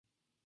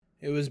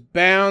It was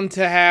bound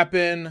to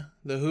happen.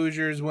 The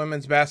Hoosiers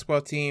women's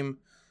basketball team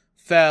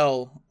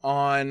fell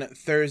on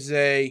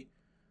Thursday.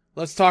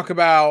 Let's talk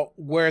about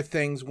where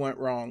things went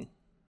wrong.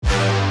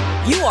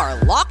 You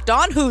are Locked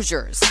On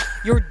Hoosiers,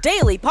 your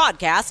daily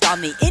podcast on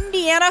the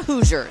Indiana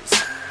Hoosiers.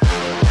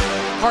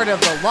 Part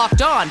of the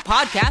Locked On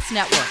Podcast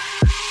Network,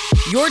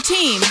 your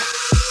team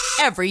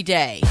every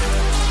day.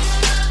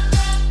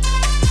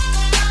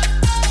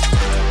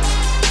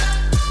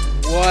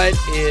 What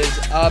is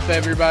up,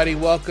 everybody?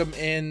 Welcome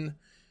in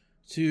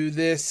to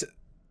this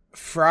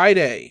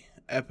Friday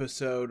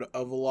episode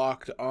of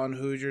Locked On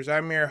Hoosiers.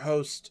 I'm your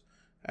host,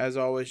 as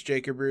always,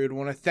 Jacob Rude. I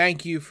want to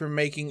thank you for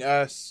making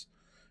us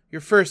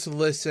your first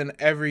listen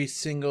every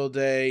single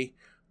day.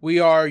 We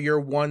are your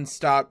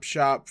one-stop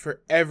shop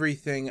for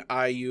everything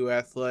IU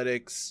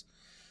athletics.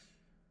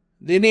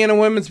 The Indiana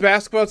women's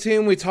basketball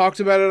team, we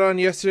talked about it on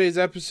yesterday's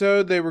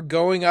episode. They were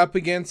going up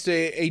against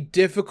a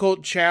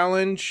difficult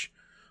challenge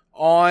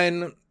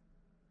on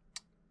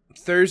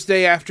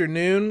Thursday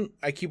afternoon.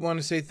 I keep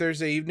wanting to say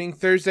Thursday evening.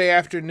 Thursday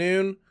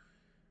afternoon.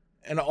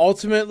 And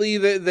ultimately,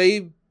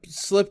 they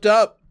slipped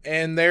up,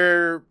 and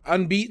their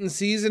unbeaten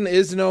season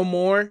is no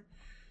more.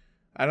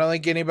 I don't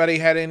think anybody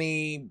had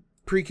any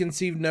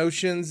preconceived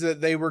notions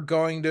that they were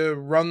going to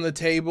run the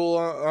table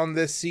on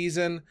this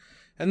season.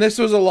 And this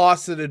was a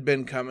loss that had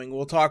been coming.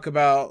 We'll talk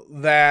about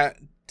that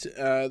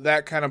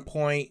kind of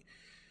point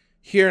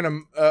here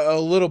in a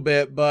little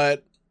bit.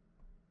 But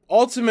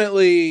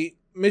ultimately,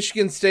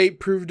 Michigan State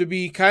proved to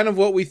be kind of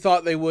what we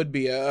thought they would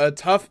be. A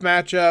tough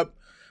matchup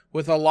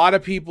with a lot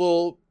of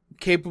people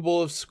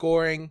capable of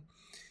scoring.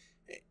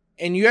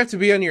 And you have to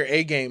be on your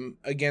A game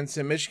against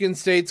them. Michigan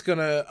State's going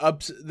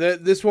to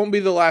this won't be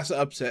the last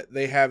upset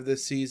they have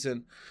this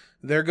season.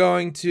 They're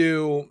going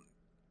to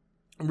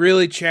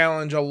really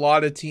challenge a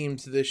lot of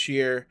teams this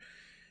year.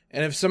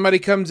 And if somebody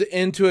comes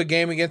into a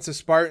game against the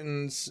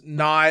Spartans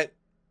not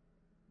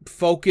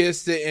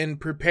focused and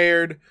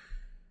prepared,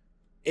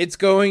 it's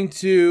going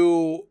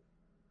to,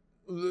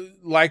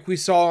 like we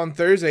saw on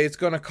Thursday, it's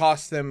going to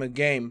cost them a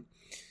game.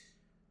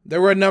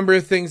 There were a number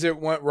of things that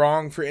went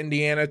wrong for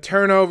Indiana.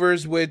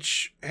 Turnovers,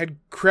 which had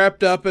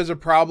crept up as a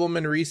problem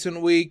in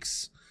recent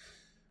weeks,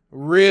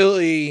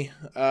 really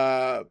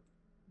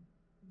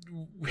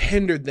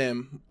hindered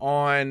them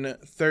on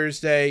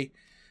Thursday.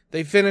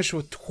 They finished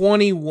with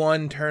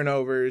 21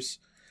 turnovers.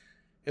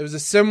 It was a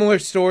similar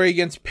story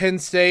against Penn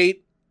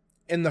State.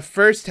 In the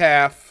first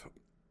half,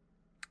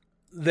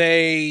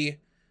 they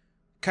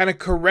kind of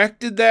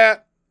corrected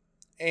that,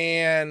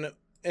 and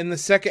in the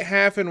second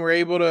half, and were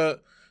able to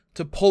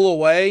pull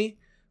away.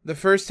 The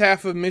first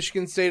half of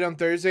Michigan State on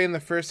Thursday and the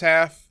first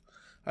half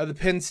of the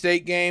Penn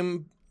State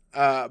game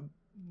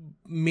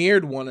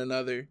mirrored one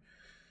another.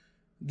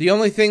 The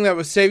only thing that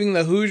was saving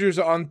the Hoosiers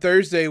on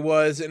Thursday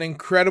was an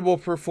incredible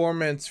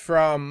performance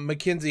from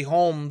Mackenzie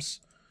Holmes.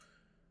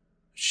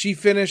 She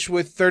finished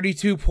with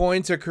 32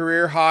 points, a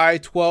career high,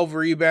 12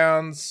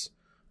 rebounds.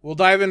 We'll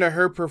dive into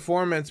her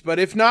performance, but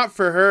if not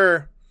for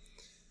her,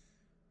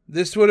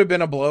 this would have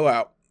been a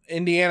blowout.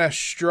 Indiana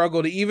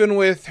struggled, even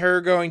with her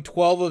going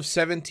 12 of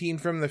 17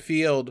 from the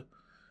field.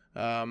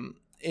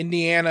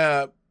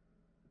 Indiana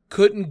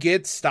couldn't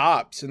get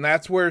stops, and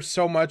that's where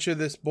so much of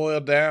this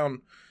boiled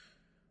down.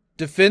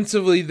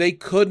 Defensively, they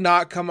could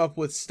not come up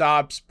with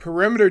stops.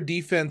 Perimeter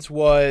defense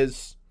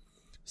was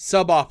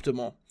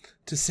suboptimal,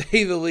 to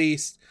say the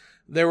least.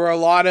 There were a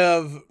lot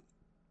of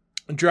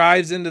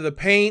drives into the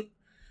paint.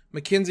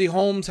 Mackenzie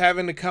Holmes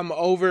having to come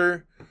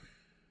over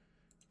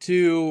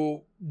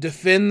to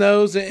defend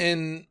those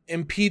and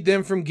impede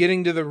them from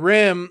getting to the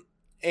rim,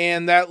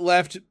 and that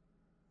left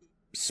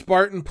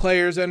Spartan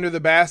players under the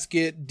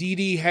basket.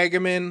 Dee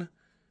Hageman,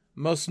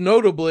 most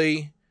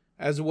notably,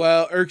 as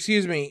well,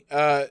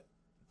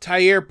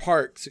 Tyre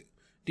Parks.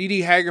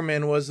 Dee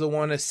Hageman was the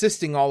one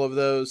assisting all of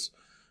those.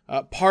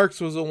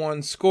 Parks was the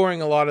one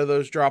scoring a lot of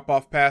those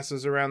drop-off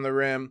passes around the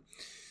rim.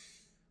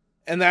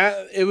 And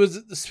that, it was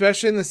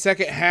especially in the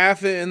second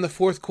half, in the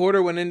fourth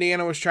quarter, when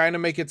Indiana was trying to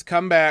make its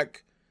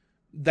comeback,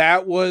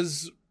 that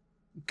was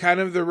kind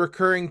of the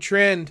recurring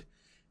trend.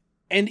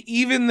 And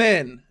even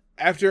then,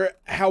 after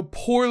how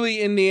poorly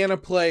Indiana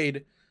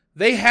played,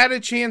 they had a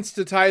chance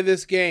to tie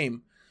this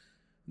game.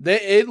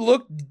 It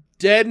looked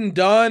dead and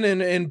done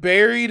and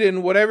buried,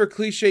 and whatever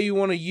cliche you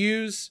want to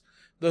use.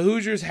 The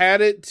Hoosiers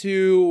had it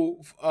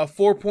to a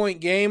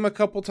 4-point game a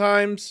couple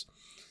times.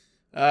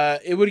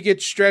 It would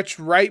get stretched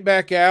right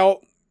back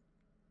out.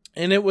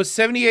 And it was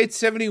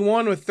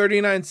 78-71 with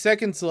 39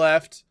 seconds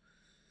left.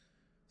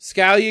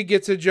 Scalia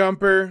gets a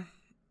jumper.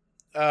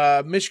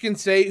 Michigan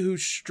State, who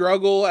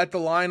struggle at the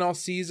line all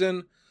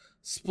season,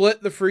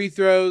 split the free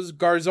throws.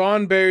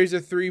 Garzon buries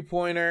a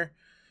three-pointer.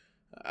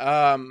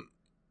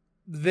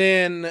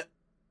 Then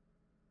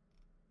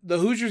the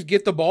Hoosiers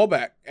get the ball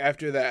back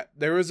after that.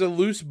 There was a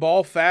loose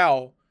ball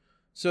foul.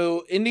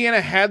 So Indiana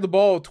had the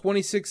ball with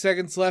 26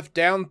 seconds left,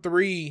 down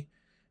 3,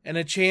 and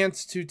a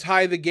chance to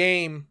tie the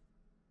game,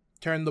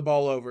 turned the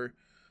ball over.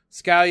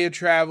 Scalia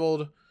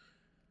traveled.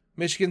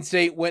 Michigan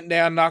State went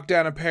down, knocked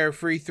down a pair of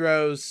free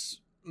throws.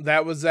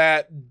 That was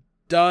that.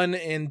 done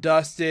and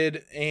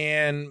dusted,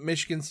 and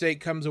Michigan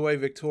State comes away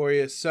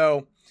victorious.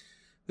 So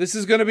this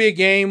is going to be a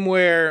game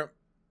where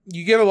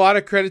you give a lot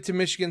of credit to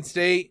Michigan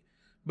State,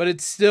 but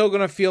it's still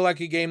going to feel like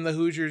a game the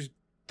Hoosiers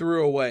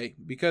threw away,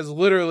 because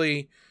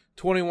literally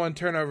 21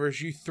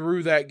 turnovers, you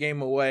threw that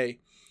game away.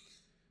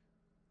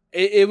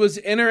 It was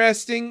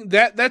interesting.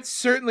 That's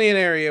certainly an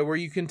area where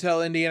you can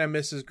tell Indiana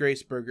misses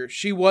Grace Berger.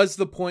 She was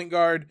the point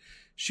guard.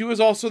 She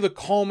was also the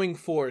calming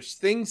force.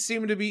 Things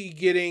seem to be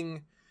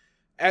getting,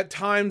 at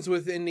times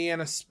with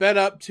Indiana, sped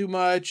up too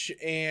much,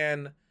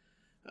 and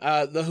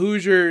the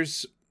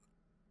Hoosiers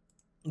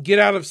get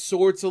out of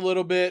sorts a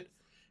little bit.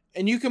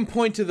 And you can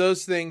point to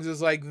those things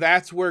as like,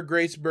 that's where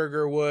Grace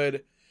Berger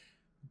would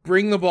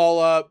bring the ball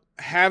up,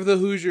 have the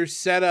Hoosiers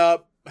set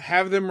up,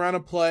 have them run a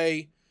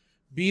play,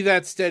 be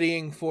that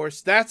steadying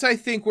force. That's, I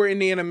think, where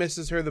Indiana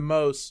misses her the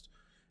most.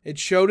 It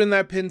showed in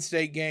that Penn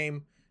State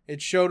game.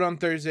 It showed on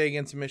Thursday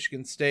against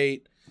Michigan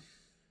State.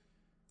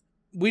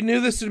 We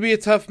knew this would be a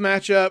tough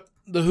matchup.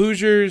 The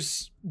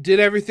Hoosiers did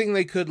everything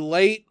they could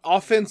late.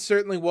 Offense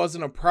certainly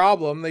wasn't a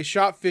problem. They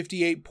shot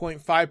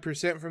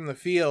 58.5% from the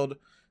field.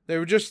 They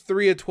were just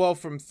 3 of 12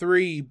 from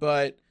 3,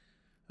 but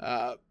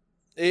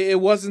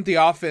it wasn't the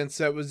offense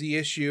that was the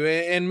issue.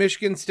 And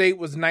Michigan State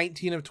was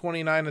 19 of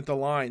 29 at the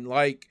line.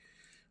 Like,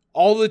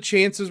 all the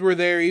chances were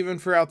there, even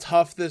for how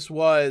tough this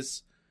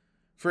was,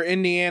 for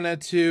Indiana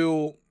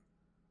to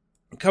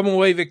come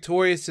away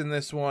victorious in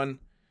this one.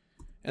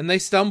 And they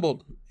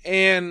stumbled.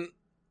 And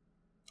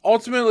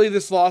ultimately,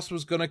 this loss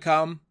was going to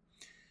come.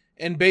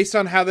 And based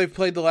on how they've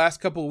played the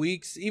last couple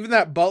weeks, even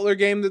that Butler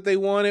game that they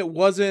won, that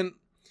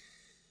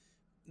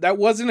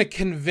wasn't a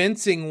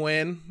convincing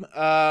win.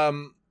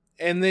 And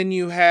then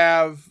you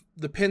have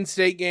the Penn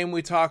State game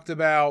we talked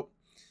about.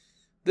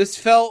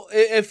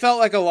 It felt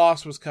like a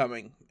loss was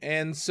coming.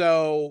 And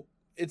so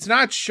it's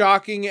not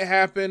shocking it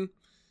happened.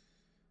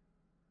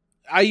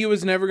 IU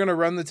was never going to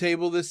run the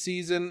table this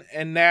season,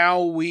 and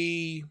now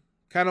we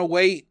kind of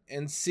wait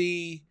and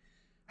see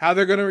how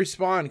they're going to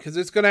respond, because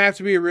it's going to have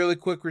to be a really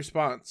quick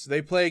response.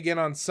 They play again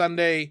on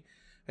Sunday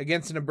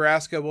against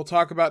Nebraska. We'll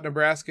talk about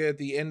Nebraska at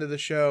the end of the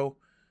show.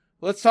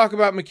 Let's talk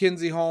about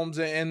Mackenzie Holmes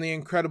and the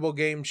incredible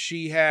game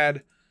she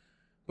had.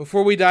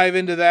 Before we dive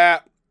into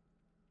that,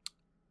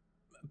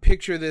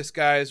 picture this,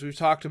 guys. We've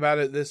talked about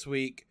it this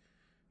week.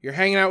 You're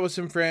hanging out with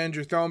some friends.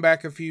 You're throwing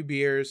back a few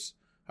beers.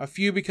 A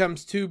few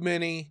becomes too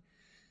many.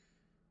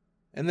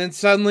 And then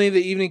suddenly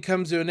the evening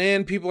comes to an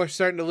end. People are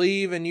starting to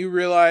leave, and you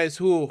realize,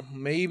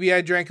 maybe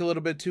I drank a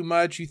little bit too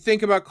much. You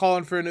think about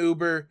calling for an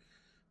Uber,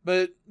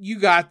 but you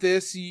got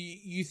this.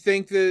 You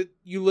think that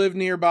you live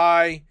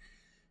nearby.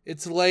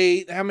 It's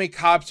late. How many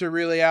cops are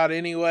really out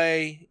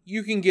anyway?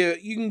 You can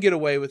get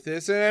away with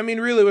this. I mean,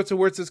 really, what's the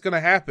worst that's going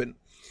to happen?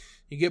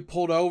 You get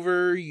pulled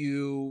over.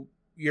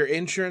 Your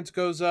insurance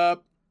goes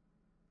up.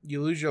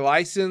 You lose your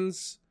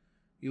license.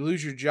 You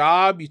lose your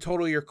job. You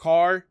total your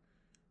car.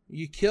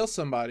 You kill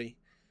somebody.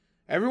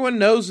 Everyone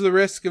knows the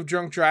risk of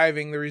drunk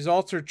driving. The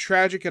results are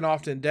tragic and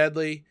often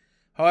deadly.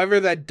 However,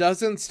 that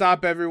doesn't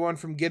stop everyone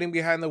from getting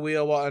behind the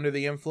wheel while under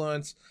the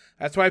influence.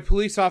 That's why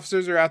police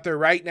officers are out there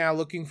right now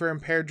looking for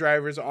impaired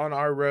drivers on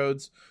our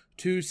roads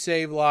to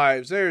save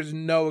lives. There is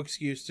no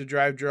excuse to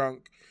drive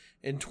drunk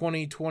in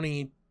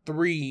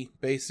 2023,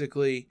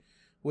 basically,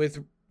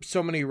 with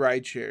so many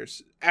ride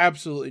shares.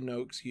 Absolutely no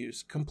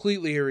excuse.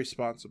 Completely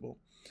irresponsible.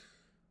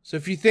 So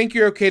if you think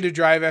you're okay to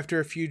drive after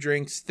a few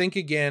drinks, think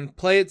again,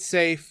 play it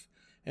safe,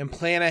 and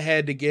plan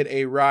ahead to get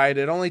a ride.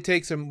 It only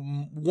takes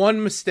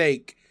one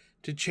mistake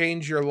to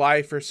change your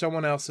life or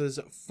someone else's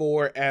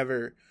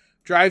forever.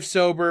 Drive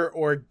sober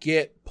or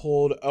get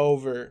pulled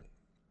over.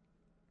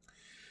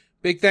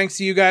 Big thanks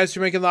to you guys for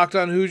making Locked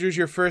On Hoosiers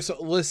your first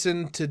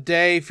listen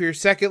today. For your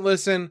second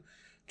listen,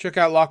 check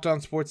out Locked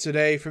On Sports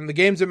Today. From the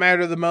games that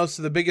matter the most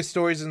to the biggest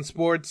stories in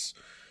sports,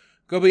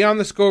 go beyond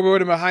the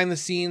scoreboard and behind the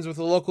scenes with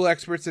the local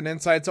experts and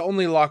insights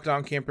only Locked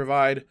On can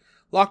provide.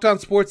 Locked On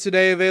Sports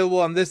Today, available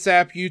on this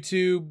app,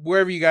 YouTube,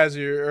 wherever you guys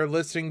are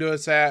listening to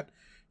us at.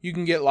 You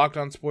can get Locked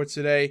On Sports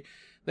Today.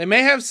 They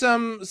may have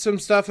some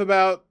stuff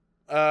about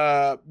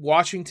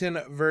Washington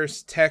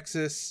versus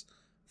Texas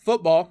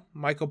football.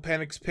 Michael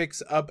Penix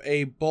picks up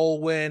a bowl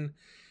win,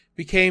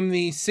 became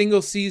the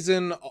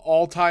single-season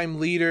all-time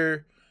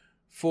leader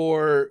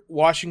for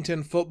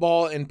Washington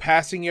football in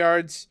passing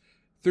yards.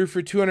 Threw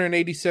for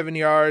 287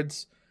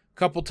 yards,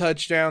 couple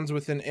touchdowns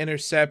with an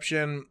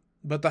interception,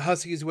 but the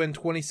Huskies win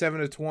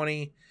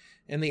 27-20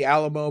 in the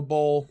Alamo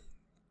Bowl.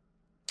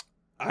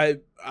 I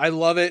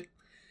love it.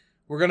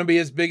 We're going to be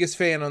his biggest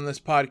fan on this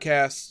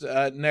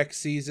podcast next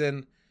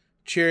season,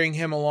 cheering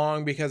him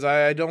along, because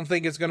I don't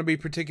think it's going to be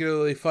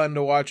particularly fun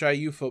to watch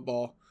IU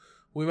football.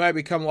 We might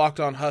become Locked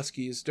On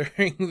Huskies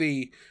during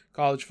the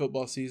college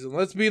football season.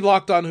 Let's be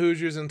Locked On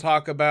Hoosiers and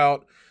talk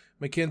about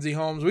Mackenzie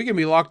Holmes. We can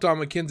be Locked On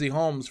Mackenzie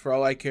Holmes for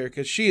all I care,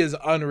 because she is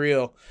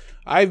unreal.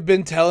 I've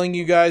been telling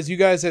you guys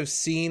have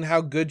seen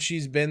how good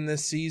she's been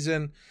this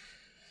season.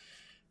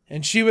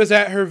 And she was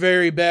at her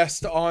very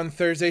best on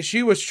Thursday.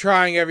 She was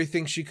trying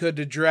everything she could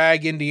to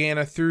drag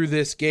Indiana through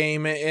this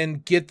game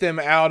and get them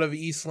out of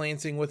East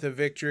Lansing with a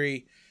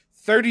victory.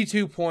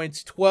 32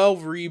 points,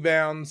 12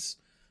 rebounds.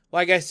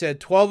 Like I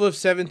said, 12 of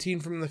 17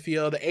 from the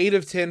field, 8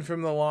 of 10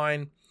 from the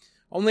line.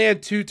 Only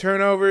had 2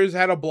 turnovers,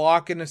 had a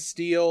block and a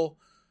steal.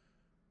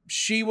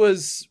 She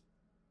was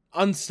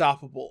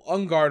unstoppable,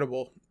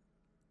 unguardable.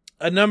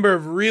 A number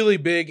of really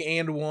big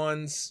and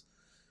ones.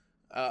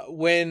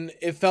 When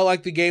it felt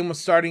like the game was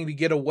starting to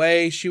get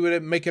away, she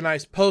would make a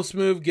nice post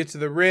move, get to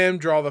the rim,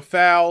 draw the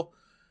foul,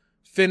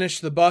 finish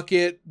the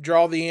bucket,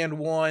 draw the and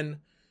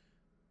one.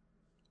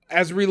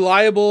 As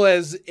reliable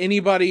as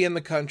anybody in the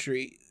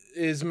country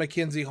is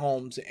Mackenzie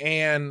Holmes,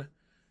 and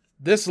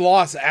this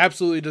loss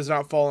absolutely does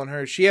not fall on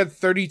her. She had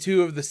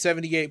 32 of the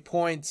 78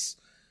 points.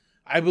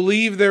 I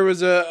believe there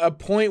was a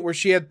point where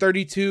she had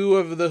 32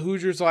 of the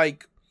Hoosiers,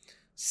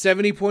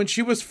 70 points.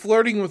 She was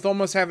flirting with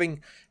almost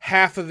having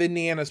half of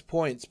Indiana's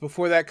points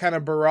before that kind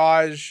of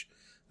barrage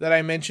that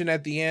I mentioned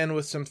at the end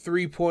with some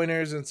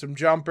 3-pointers and some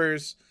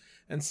jumpers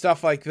and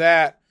stuff like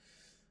that.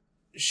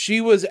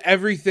 She was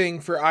everything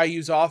for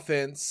IU's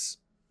offense,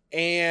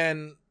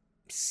 and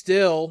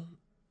still,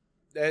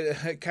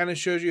 it kind of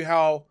shows you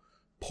how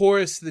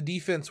porous the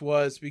defense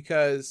was,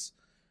 because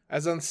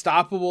as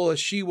unstoppable as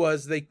she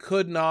was, they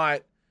could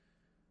not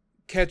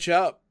catch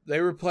up. They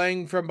were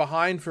playing from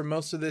behind for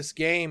most of this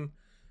game.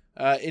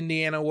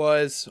 Indiana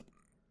was.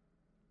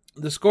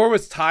 The score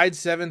was tied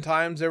 7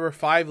 times. There were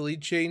 5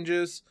 lead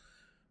changes,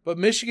 but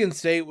Michigan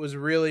State was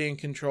really in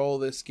control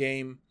of this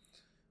game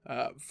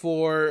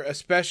for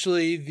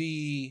especially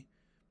the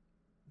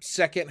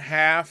second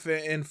half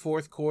and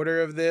fourth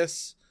quarter of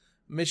this.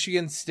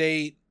 Michigan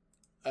State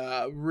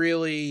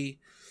really,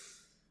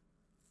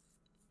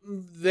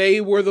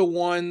 they were the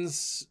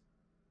ones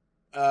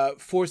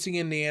forcing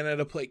Indiana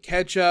to play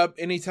catch up.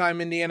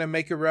 Anytime Indiana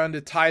make a run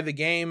to tie the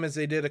game, as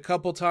they did a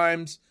couple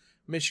times,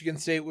 Michigan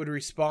State would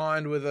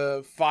respond with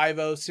a 5-0,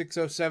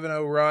 6-0,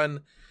 7-0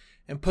 run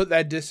and put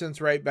that distance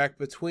right back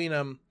between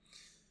them.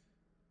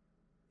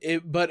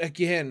 But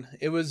again,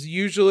 it was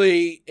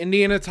usually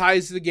Indiana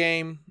ties the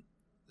game,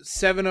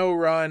 7-0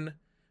 run.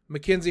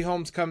 Mackenzie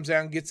Holmes comes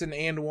down, gets an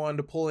and one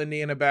to pull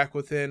Indiana back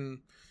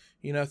within,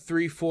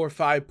 3, 4,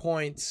 5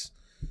 points.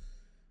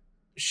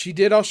 She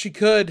did all she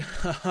could.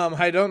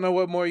 I don't know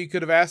what more you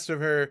could have asked of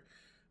her.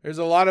 There's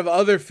a lot of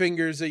other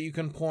fingers that you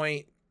can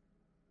point.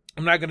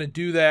 I'm not going to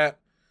do that.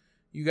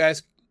 You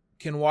guys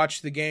can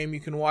watch the game. You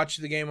can watch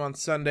the game on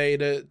Sunday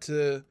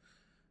to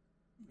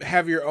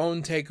have your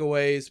own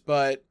takeaways,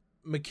 but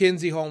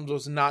Mackenzie Holmes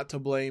was not to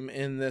blame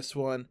in this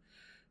one.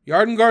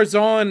 Yarden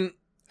Garzon,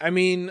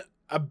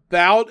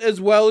 about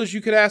as well as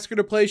you could ask her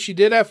to play. She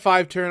did have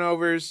 5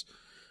 turnovers,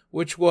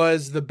 which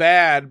was the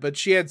bad, but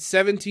she had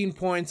 17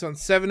 points on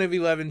 7 of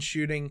 11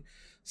 shooting,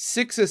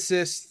 6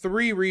 assists,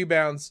 3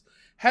 rebounds,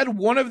 had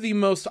one of the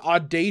most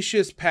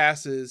audacious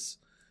passes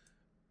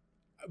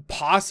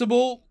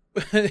possible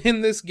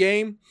in this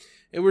game.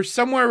 It was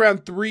somewhere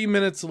around 3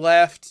 minutes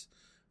left.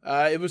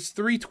 It was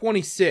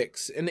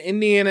 3:26, and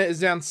Indiana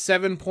is down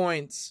 7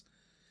 points.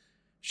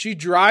 She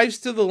drives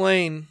to the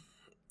lane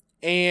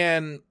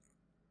and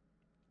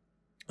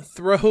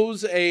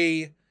throws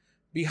a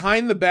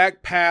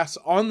behind-the-back pass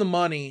on the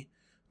money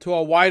to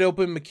a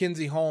wide-open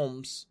Mackenzie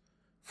Holmes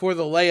for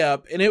the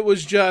layup. And it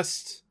was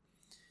just,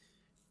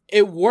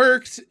 it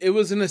worked. It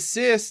was an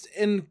assist.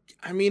 And,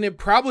 it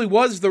probably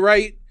was the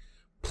right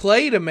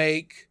play to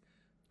make,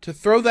 to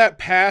throw that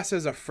pass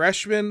as a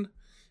freshman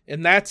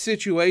in that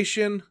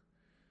situation.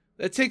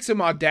 That takes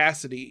some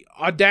audacity.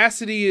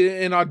 Audacity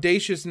and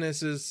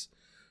audaciousness is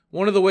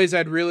one of the ways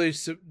I'd really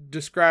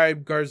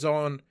describe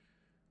Garzon.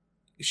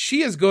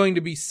 She is going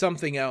to be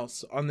something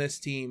else on this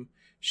team.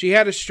 She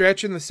had a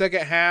stretch in the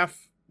second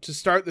half to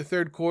start the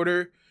third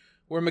quarter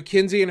where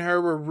Mackenzie and her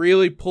were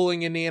really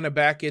pulling Indiana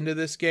back into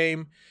this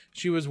game.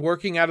 She was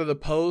working out of the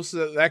post.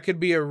 That could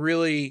be a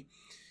really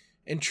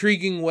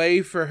intriguing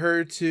way for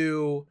her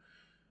to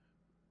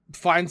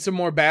find some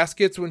more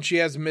baskets when she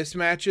has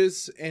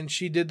mismatches, and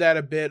she did that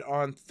a bit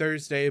on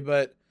Thursday.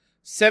 But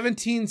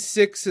 17,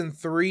 6, and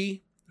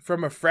 3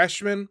 from a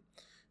freshman.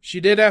 She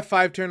did have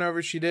 5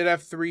 turnovers. She did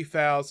have 3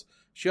 fouls.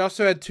 She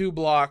also had 2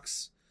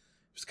 blocks.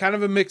 It was kind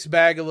of a mixed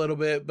bag a little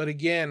bit, but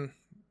again,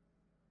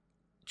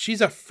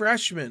 she's a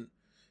freshman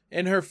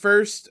in her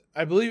first,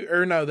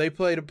 they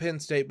played at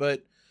Penn State,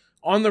 but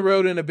on the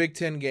road in a Big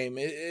Ten game.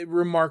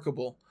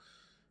 Remarkable.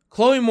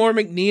 Chloe Moore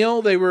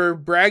McNeil, they were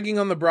bragging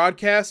on the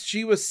broadcast.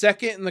 She was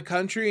second in the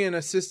country in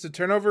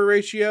assist-to-turnover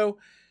ratio.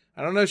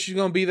 I don't know if she's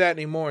going to be that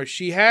anymore.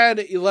 She had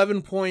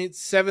 11 points,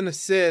 7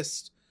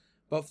 assists,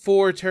 but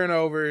 4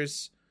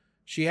 turnovers.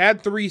 She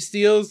had 3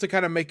 steals to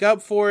kind of make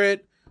up for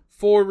it.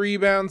 4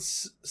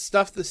 rebounds,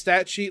 stuffed the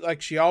stat sheet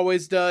like she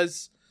always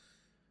does.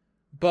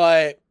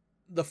 But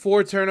the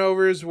 4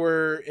 turnovers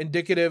were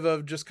indicative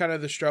of just kind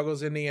of the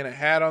struggles Indiana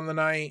had on the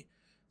night.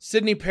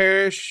 Sydney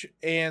Parrish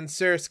and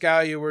Sarah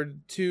Scalia were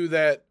 2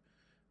 that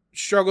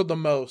struggled the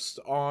most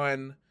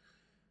on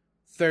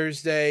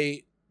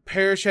Thursday.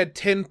 Parrish had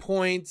 10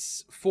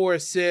 points, 4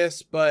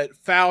 assists, but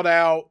fouled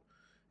out,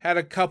 had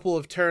a couple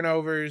of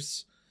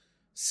turnovers.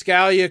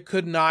 Scalia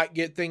could not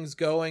get things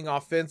going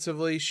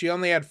offensively. She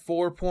only had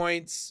 4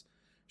 points.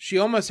 She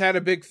almost had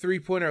a big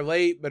three-pointer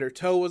late, but her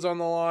toe was on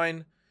the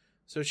line.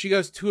 So she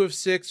goes 2 of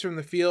 6 from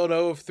the field,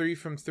 0 of 3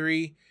 from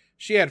 3.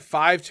 She had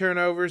 5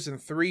 turnovers and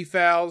 3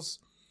 fouls.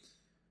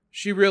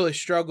 She really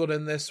struggled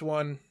in this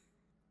one.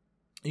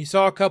 You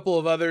saw a couple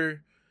of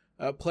other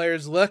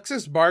players.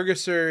 Lexus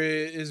Bargesser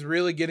is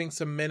really getting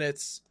some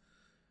minutes.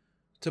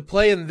 To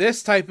play in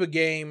this type of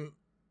game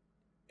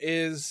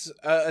is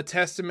a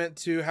testament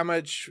to how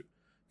much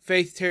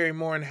faith Terry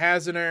Morin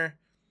has in her.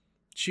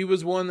 She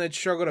was one that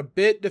struggled a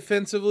bit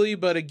defensively,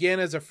 but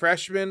again, as a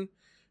freshman,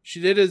 she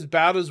did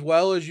about as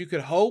well as you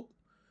could hope.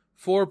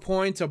 4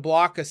 points, a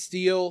block, a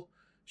steal.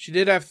 She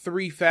did have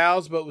 3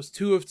 fouls, but was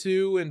 2 of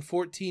 2 in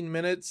 14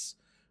 minutes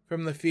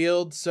from the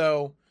field.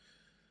 So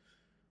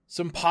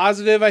some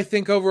positive, I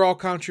think, overall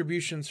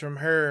contributions from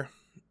her.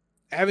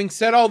 Having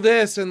said all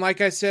this, and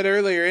like I said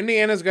earlier,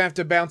 Indiana's going to have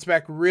to bounce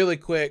back really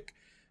quick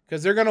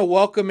because they're going to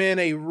welcome in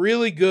a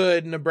really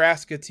good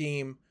Nebraska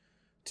team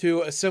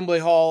to Assembly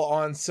Hall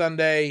on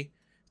Sunday.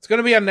 It's going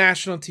to be on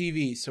national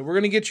TV, so we're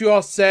going to get you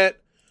all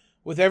set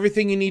with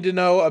everything you need to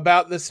know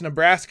about this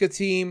Nebraska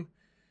team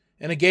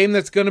and a game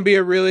that's going to be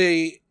a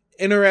really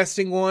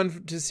interesting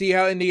one to see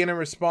how Indiana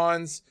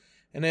responds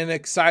and an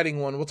exciting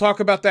one. We'll talk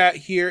about that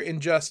here in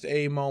just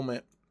a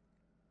moment.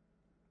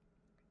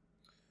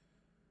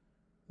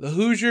 The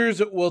Hoosiers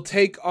will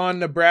take on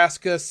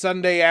Nebraska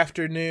Sunday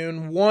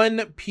afternoon,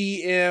 1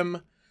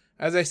 p.m.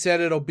 As I said,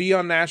 it'll be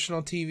on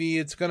national TV.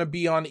 It's going to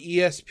be on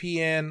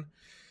ESPN.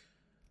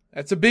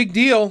 That's a big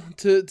deal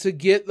to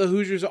get the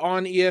Hoosiers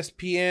on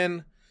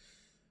ESPN.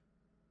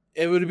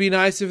 It would be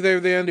nice if they were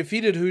the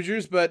undefeated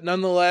Hoosiers, but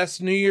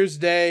nonetheless, New Year's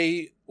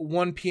Day,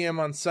 1 p.m.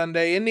 on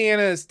Sunday.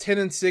 Indiana is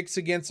 10-6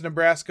 against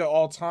Nebraska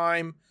all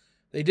time.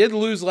 They did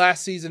lose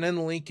last season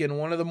in Lincoln,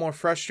 one of the more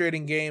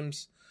frustrating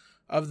games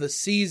of the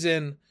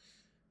season.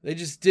 They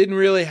just didn't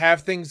really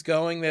have things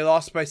going. They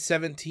lost by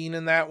 17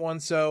 in that one,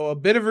 so a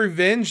bit of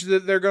revenge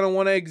that they're going to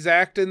want to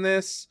exact in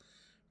this.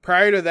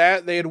 Prior to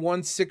that, they had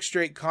won 6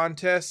 straight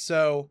contests,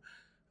 so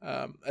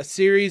a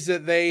series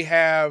that they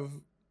have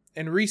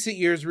in recent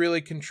years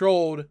really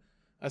controlled,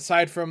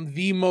 aside from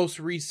the most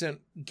recent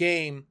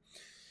game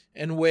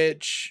in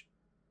which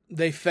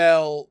they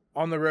fell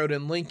on the road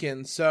in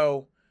Lincoln.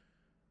 So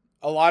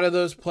a lot of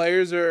those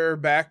players are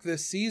back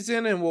this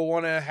season and will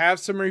want to have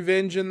some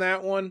revenge in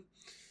that one.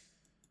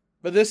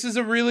 But this is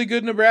a really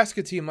good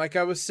Nebraska team. Like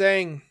I was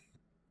saying,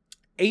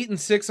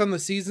 8-6 on the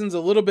season's a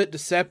little bit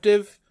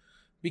deceptive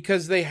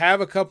because they have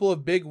a couple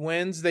of big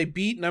wins. They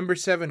beat number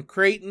 7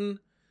 Creighton.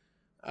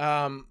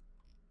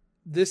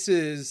 This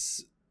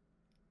is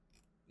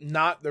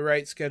not the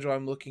right schedule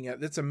I'm looking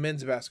at. It's a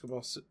men's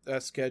basketball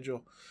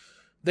schedule.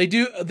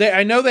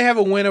 I know they have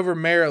a win over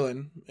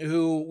Maryland,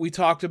 who we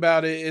talked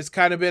about. It's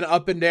kind of been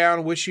up and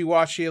down,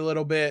 wishy-washy a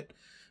little bit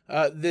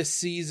this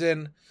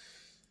season.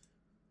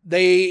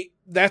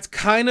 That's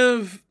kind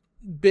of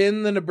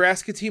been the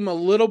Nebraska team a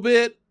little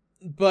bit,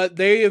 but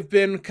they have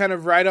been kind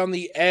of right on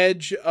the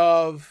edge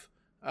of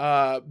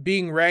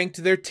being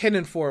ranked. They're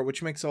 10-4,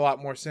 which makes a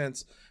lot more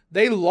sense.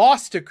 They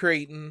lost to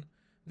Creighton.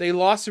 They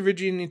lost to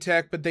Virginia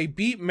Tech, but they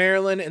beat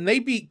Maryland, and they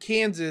beat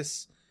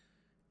Kansas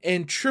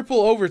in triple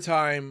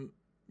overtime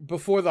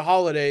before the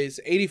holidays,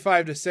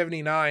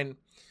 85-79.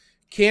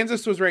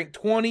 Kansas was ranked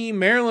 20.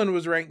 Maryland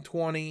was ranked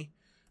 20.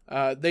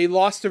 They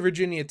lost to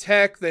Virginia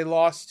Tech. They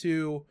lost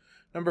to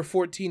number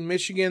 14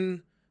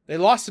 Michigan. They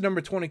lost to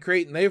number 20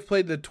 Creighton. They've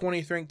played the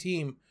 20th ranked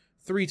team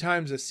 3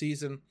 times this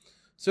season.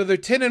 So they're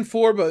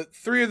 10-4, but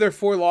 3 of their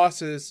 4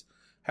 losses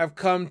have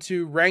come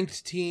to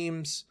ranked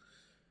teams.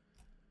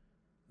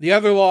 The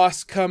other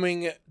loss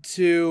coming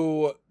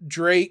to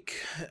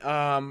Drake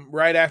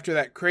right after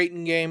that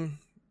Creighton game.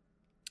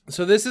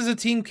 So this is a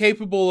team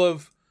capable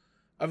of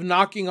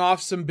knocking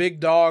off some big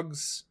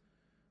dogs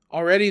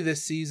already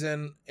this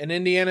season, and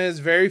Indiana is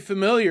very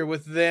familiar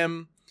with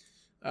them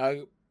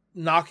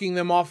knocking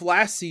them off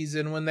last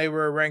season when they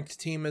were a ranked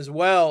team as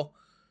well.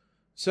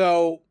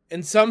 So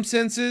in some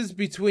senses,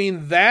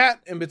 between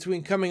that and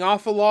between coming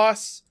off a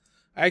loss,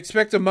 I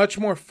expect a much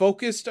more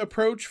focused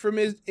approach from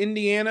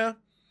Indiana.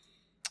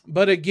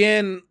 But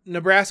again,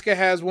 Nebraska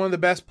has one of the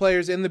best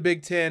players in the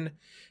Big Ten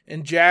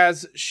in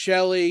Jazz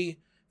Shelley,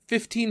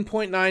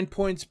 15.9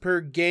 points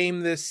per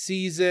game this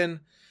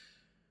season,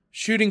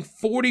 shooting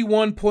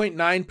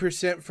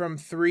 41.9% from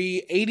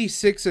 3,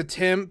 86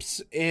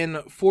 attempts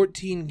in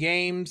 14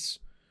 games,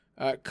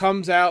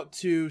 comes out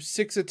to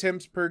 6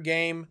 attempts per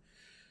game,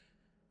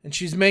 and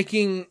she's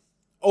making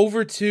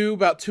over 2,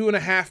 about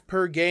 2.5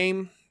 per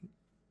game,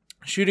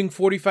 shooting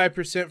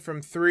 45%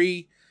 from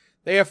 3.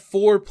 They have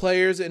 4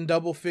 players in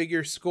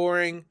double-figure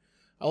scoring.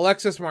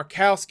 Alexis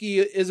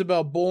Markowski,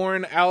 Isabel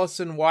Bourne,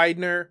 Allison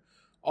Widener,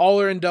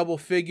 all are in double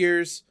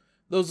figures.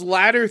 Those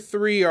latter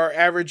 3 are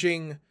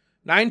averaging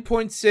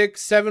 9.6,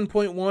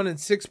 7.1, and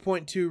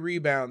 6.2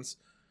 rebounds.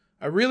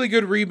 A really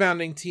good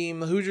rebounding team.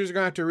 The Hoosiers are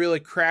going to have to really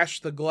crash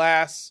the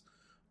glass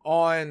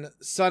on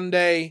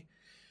Sunday.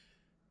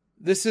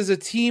 This is a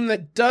team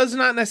that does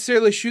not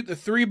necessarily shoot the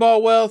three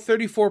ball well,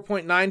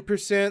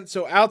 34.9%.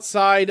 So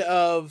outside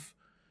of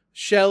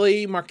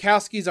Shelley,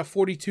 Markowski's a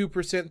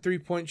 42%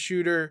 three-point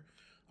shooter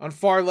on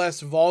far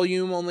less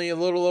volume, only a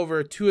little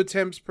over 2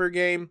 attempts per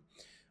game.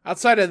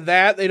 Outside of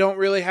that, they don't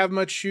really have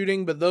much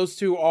shooting, but those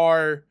two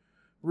are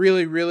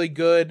really, really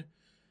good.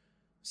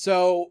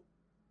 So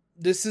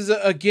this is,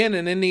 again,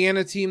 an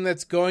Indiana team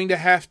that's going to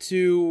have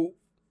to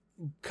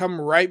come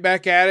right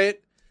back at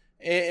it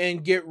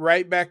and get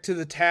right back to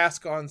the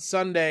task on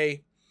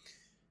Sunday.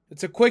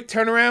 It's a quick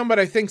turnaround, but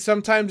I think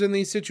sometimes in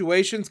these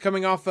situations,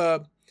 coming off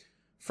a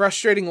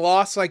frustrating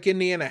loss like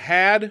Indiana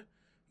had,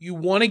 you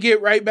want to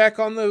get right back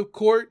on the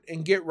court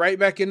and get right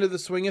back into the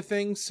swing of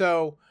things.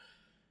 So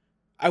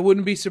I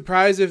wouldn't be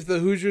surprised if the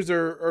Hoosiers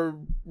are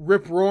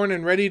rip-roaring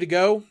and ready to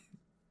go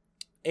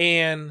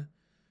and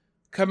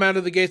come out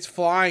of the gates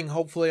flying,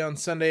 hopefully on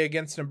Sunday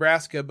against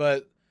Nebraska.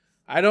 But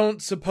I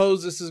don't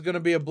suppose this is going to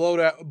be a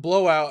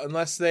blowout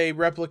unless they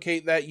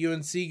replicate that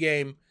UNC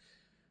game.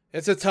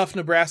 It's a tough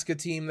Nebraska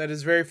team that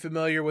is very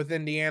familiar with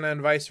Indiana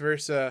and vice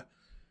versa.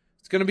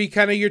 It's going to be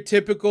kind of your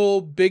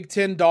typical Big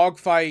Ten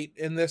dogfight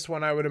in this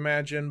one, I would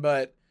imagine.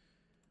 But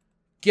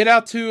get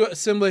out to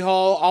Assembly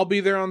Hall. I'll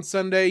be there on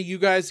Sunday. You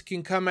guys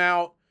can come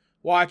out,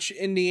 watch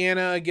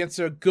Indiana against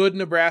a good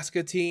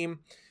Nebraska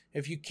team.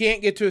 If you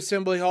can't get to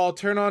Assembly Hall,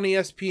 turn on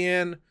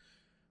ESPN,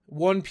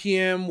 1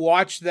 p.m.,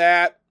 watch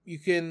that. You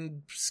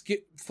can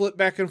flip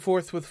back and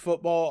forth with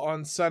football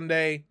on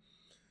Sunday,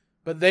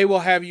 but they will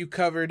have you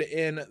covered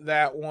in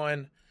that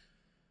one.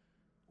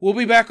 We'll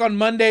be back on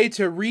Monday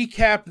to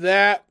recap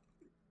that,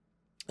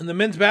 and the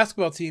men's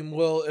basketball team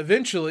will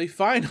eventually,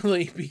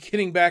 finally, be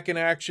getting back in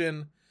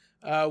action.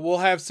 We'll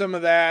have some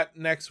of that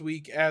next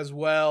week as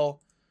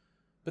well.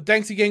 But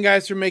thanks again,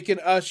 guys, for making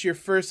us your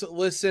first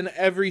listen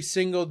every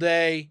single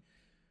day.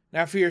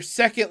 Now, for your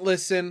second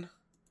listen,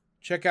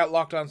 check out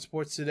Locked On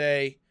Sports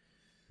Today.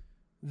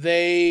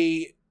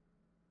 They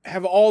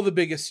have all the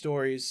biggest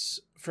stories,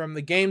 from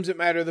the games that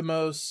matter the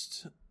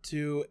most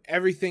to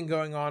everything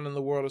going on in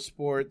the world of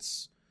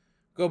sports.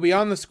 Go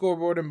beyond the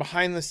scoreboard and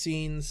behind the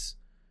scenes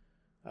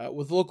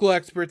with local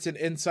experts and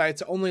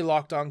insights only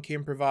Locked On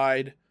can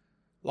provide.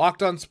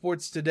 Locked On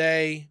Sports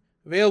Today,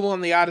 available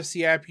on the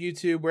Odyssey app,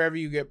 YouTube, wherever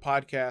you get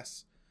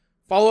podcasts.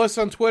 Follow us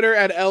on Twitter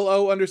at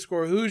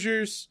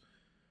LO_Hoosiers.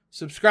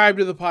 Subscribe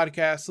to the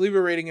podcast, leave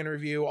a rating and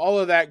review, all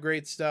of that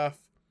great stuff.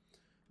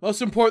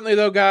 Most importantly,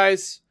 though,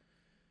 guys,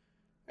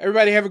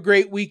 everybody have a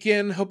great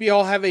weekend. Hope you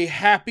all have a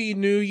happy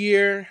new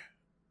year,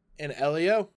 and LEO.